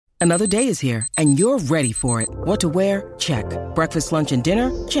Another day is here, and you're ready for it. What to wear? Check. Breakfast, lunch, and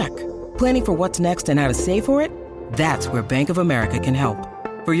dinner? Check. Planning for what's next and how to save for it? That's where Bank of America can help.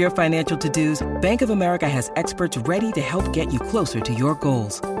 For your financial to-dos, Bank of America has experts ready to help get you closer to your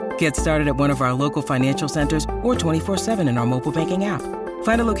goals. Get started at one of our local financial centers or 24/7 in our mobile banking app.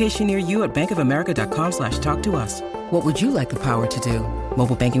 Find a location near you at bankofamerica.com/talktous. What would you like the power to do?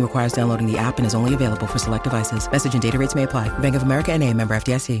 Mobile banking requires downloading the app and is only available for select devices. Message and data rates may apply. Bank of America N.A., member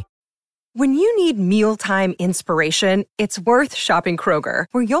FDIC. When you need mealtime inspiration, it's worth shopping Kroger,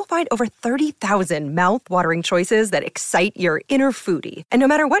 where you'll find over 30,000 mouth-watering choices that excite your inner foodie. And no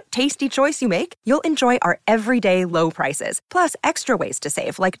matter what tasty choice you make, you'll enjoy our everyday low prices, plus extra ways to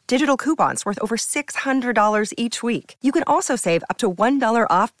save, like digital coupons worth over $600 each week. You can also save up to $1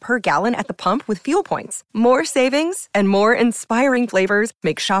 off per gallon at the pump with fuel points. More savings and more inspiring flavors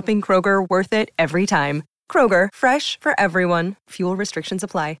make shopping Kroger worth it every time. Kroger, fresh for everyone. Fuel restrictions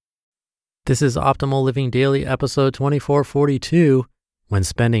apply. This is Optimal Living Daily, episode 2442, When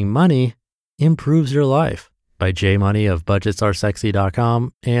Spending Money Improves Your Life, by Jay Money of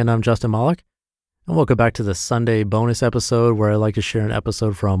BudgetsAreSexy.com, and I'm Justin Malik. And welcome back to the Sunday bonus episode, where I like to share an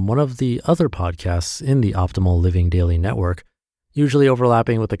episode from one of the other podcasts in the Optimal Living Daily network, usually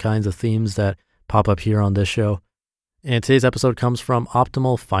overlapping with the kinds of themes that pop up here on this show. And today's episode comes from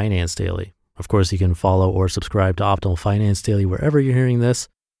Optimal Finance Daily. Of course, you can follow or subscribe to Optimal Finance Daily wherever you're hearing this.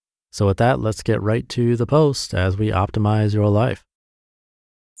 So with that, let's get right to the post as we optimize your life.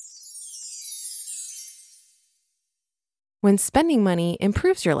 When Spending Money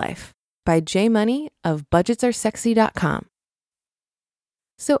Improves Your Life, by Jay Money of BudgetsAreSexy.com.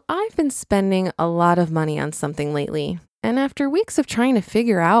 So I've been spending a lot of money on something lately, and after weeks of trying to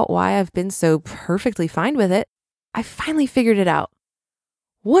figure out why I've been so perfectly fine with it, I finally figured it out.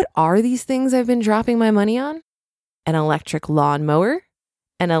 What are these things I've been dropping my money on? An electric lawnmower,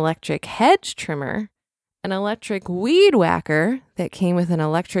 an electric hedge trimmer, an electric weed whacker that came with an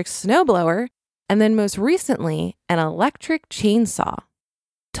electric snowblower, and then most recently, an electric chainsaw.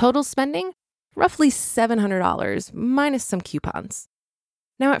 Total spending, roughly $700 minus some coupons.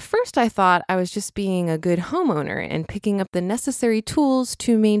 Now, at first I thought I was just being a good homeowner and picking up the necessary tools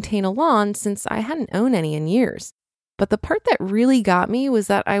to maintain a lawn since I hadn't owned any in years. But the part that really got me was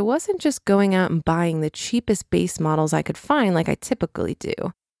that I wasn't just going out and buying the cheapest base models I could find like I typically do,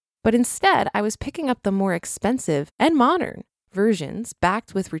 but instead I was picking up the more expensive and modern versions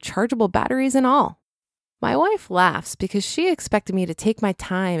backed with rechargeable batteries and all. My wife laughs because she expected me to take my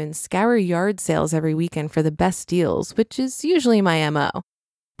time and scour yard sales every weekend for the best deals, which is usually my MO.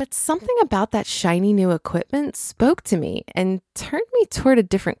 But something about that shiny new equipment spoke to me and turned me toward a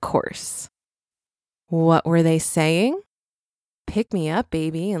different course. What were they saying? Pick me up,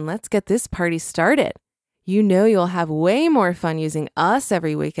 baby, and let's get this party started. You know you'll have way more fun using us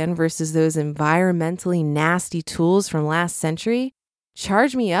every weekend versus those environmentally nasty tools from last century.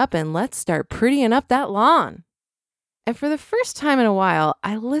 Charge me up and let's start prettying up that lawn. And for the first time in a while,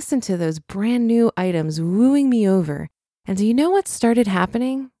 I listened to those brand new items wooing me over. And do you know what started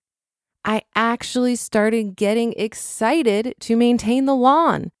happening? I actually started getting excited to maintain the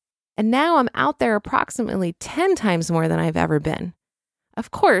lawn. And now I'm out there approximately 10 times more than I've ever been.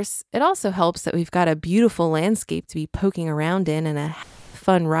 Of course, it also helps that we've got a beautiful landscape to be poking around in and a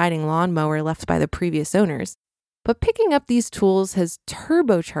fun riding lawnmower left by the previous owners. But picking up these tools has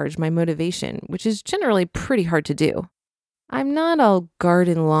turbocharged my motivation, which is generally pretty hard to do. I'm not a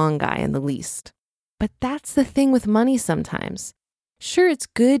garden lawn guy in the least. But that's the thing with money sometimes. Sure, it's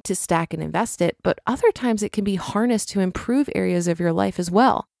good to stack and invest it, but other times it can be harnessed to improve areas of your life as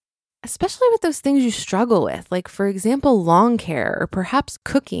well. Especially with those things you struggle with, like, for example, lawn care, or perhaps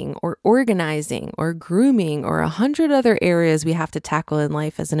cooking, or organizing, or grooming, or 100 other areas we have to tackle in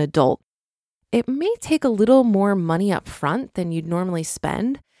life as an adult. It may take a little more money up front than you'd normally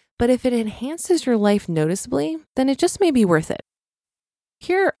spend, but if it enhances your life noticeably, then it just may be worth it.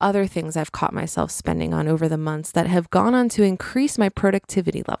 Here are other things I've caught myself spending on over the months that have gone on to increase my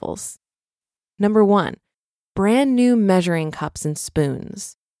productivity levels. Number 1, brand new measuring cups and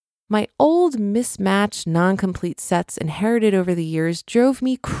spoons. My old mismatched, non-complete sets inherited over the years drove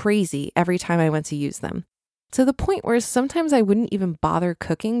me crazy every time I went to use them, to the point where sometimes I wouldn't even bother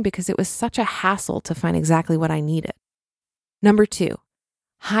cooking because it was such a hassle to find exactly what I needed. Number 2,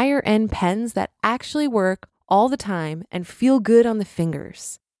 higher-end pens that actually work all the time and feel good on the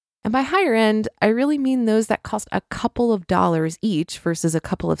fingers. And by higher end, I really mean those that cost a couple of dollars each versus a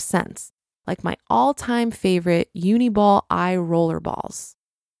couple of cents, like my all-time favorite Uniball eye roller balls.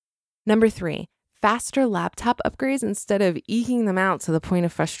 Number 3, faster laptop upgrades instead of eking them out to the point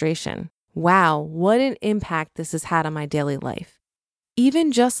of frustration. Wow, what an impact this has had on my daily life.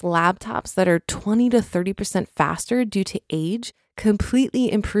 Even just laptops that are 20 to 30% faster due to age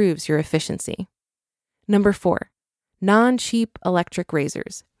completely improves your efficiency. Number 4, non-cheap electric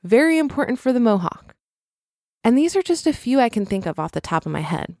razors. Very important for the mohawk. And these are just a few I can think of off the top of my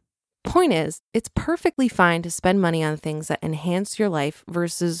head. Point is, it's perfectly fine to spend money on things that enhance your life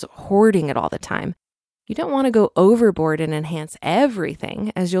versus hoarding it all the time. You don't want to go overboard and enhance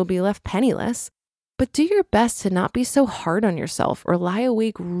everything, as you'll be left penniless. But do your best to not be so hard on yourself or lie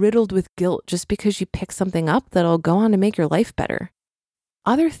awake riddled with guilt just because you pick something up that'll go on to make your life better.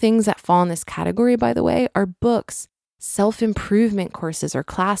 Other things that fall in this category, by the way, are books, self-improvement courses or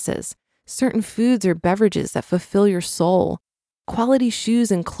classes, certain foods or beverages that fulfill your soul, quality shoes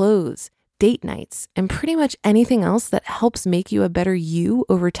and clothes, date nights, and pretty much anything else that helps make you a better you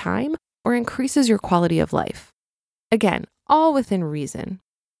over time or increases your quality of life. Again, all within reason.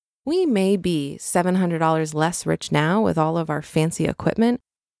 We may be $700 less rich now with all of our fancy equipment,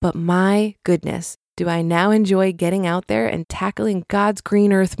 but my goodness, do I now enjoy getting out there and tackling God's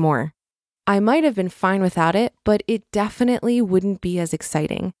green earth more. I might have been fine without it, but it definitely wouldn't be as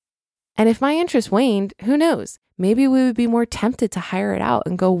exciting. And if my interest waned, who knows? Maybe we would be more tempted to hire it out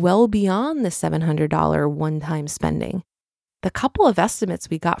and go well beyond the $700 one-time spending. The couple of estimates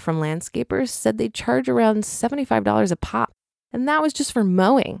we got from landscapers said they'd charge around $75 a pop, and that was just for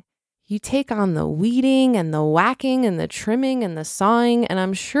mowing. You take on the weeding and the whacking and the trimming and the sawing, and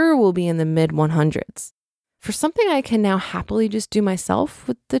I'm sure we'll be in the mid-100s. For something I can now happily just do myself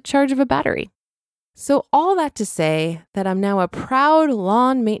with the charge of a battery. So all that to say that I'm now a proud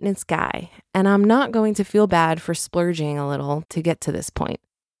lawn maintenance guy, and I'm not going to feel bad for splurging a little to get to this point.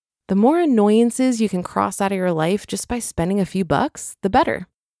 The more annoyances you can cross out of your life just by spending a few bucks, the better.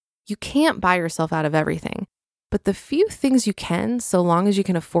 You can't buy yourself out of everything, but the few things you can, so long as you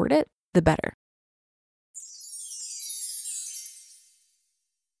can afford it, the better.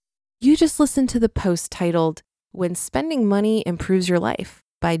 You just listened to the post titled, When Spending Money Improves Your Life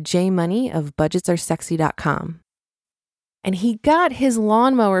by Jay Money of BudgetsAreSexy.com. And he got his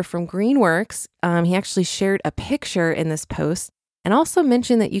lawnmower from Greenworks. He actually shared a picture in this post and also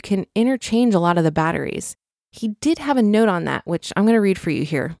mentioned that you can interchange a lot of the batteries. He did have a note on that, which I'm going to read for you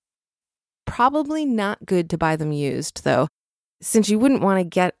here. Probably not good to buy them used, though, since you wouldn't want to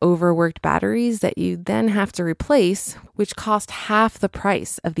get overworked batteries that you then have to replace, which cost half the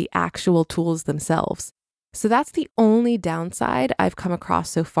price of the actual tools themselves. So that's the only downside I've come across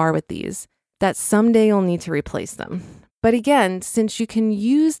so far with these, that someday you'll need to replace them. But again, since you can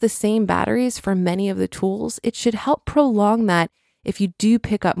use the same batteries for many of the tools, it should help prolong that if you do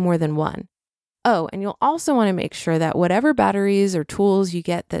pick up more than one. Oh, and you'll also want to make sure that whatever batteries or tools you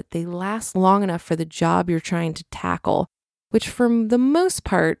get, that they last long enough for the job you're trying to tackle, which for the most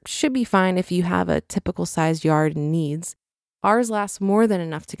part should be fine if you have a typical sized yard and needs. Ours lasts more than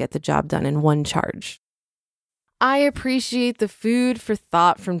enough to get the job done in one charge. I appreciate the food for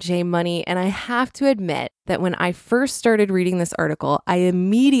thought from Jay Money, and I have to admit that when I first started reading this article, I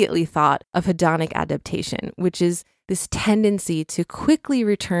immediately thought of hedonic adaptation, which is this tendency to quickly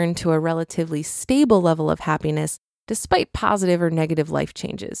return to a relatively stable level of happiness despite positive or negative life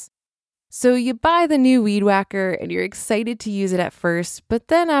changes. So you buy the new weed whacker and you're excited to use it at first, but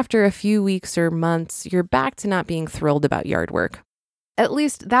then after a few weeks or months, you're back to not being thrilled about yard work. At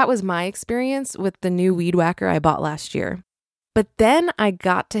least that was my experience with the new weed whacker I bought last year. But then I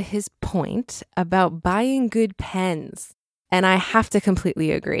got to his point about buying good pens, and I have to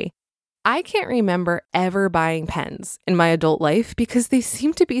completely agree. I can't remember ever buying pens in my adult life because they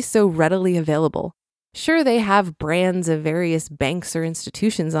seem to be so readily available. Sure, they have brands of various banks or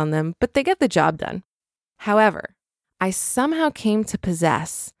institutions on them, but they get the job done. However, I somehow came to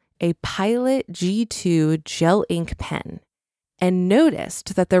possess a Pilot G2 gel ink pen and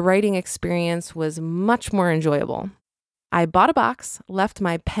noticed that the writing experience was much more enjoyable. I bought a box, left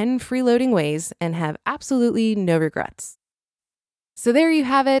my pen freeloading ways, and have absolutely no regrets. So there you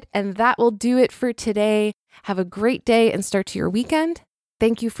have it, and that will do it for today. Have a great day and start to your weekend.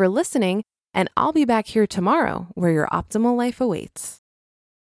 Thank you for listening. And I'll be back here tomorrow where your optimal life awaits.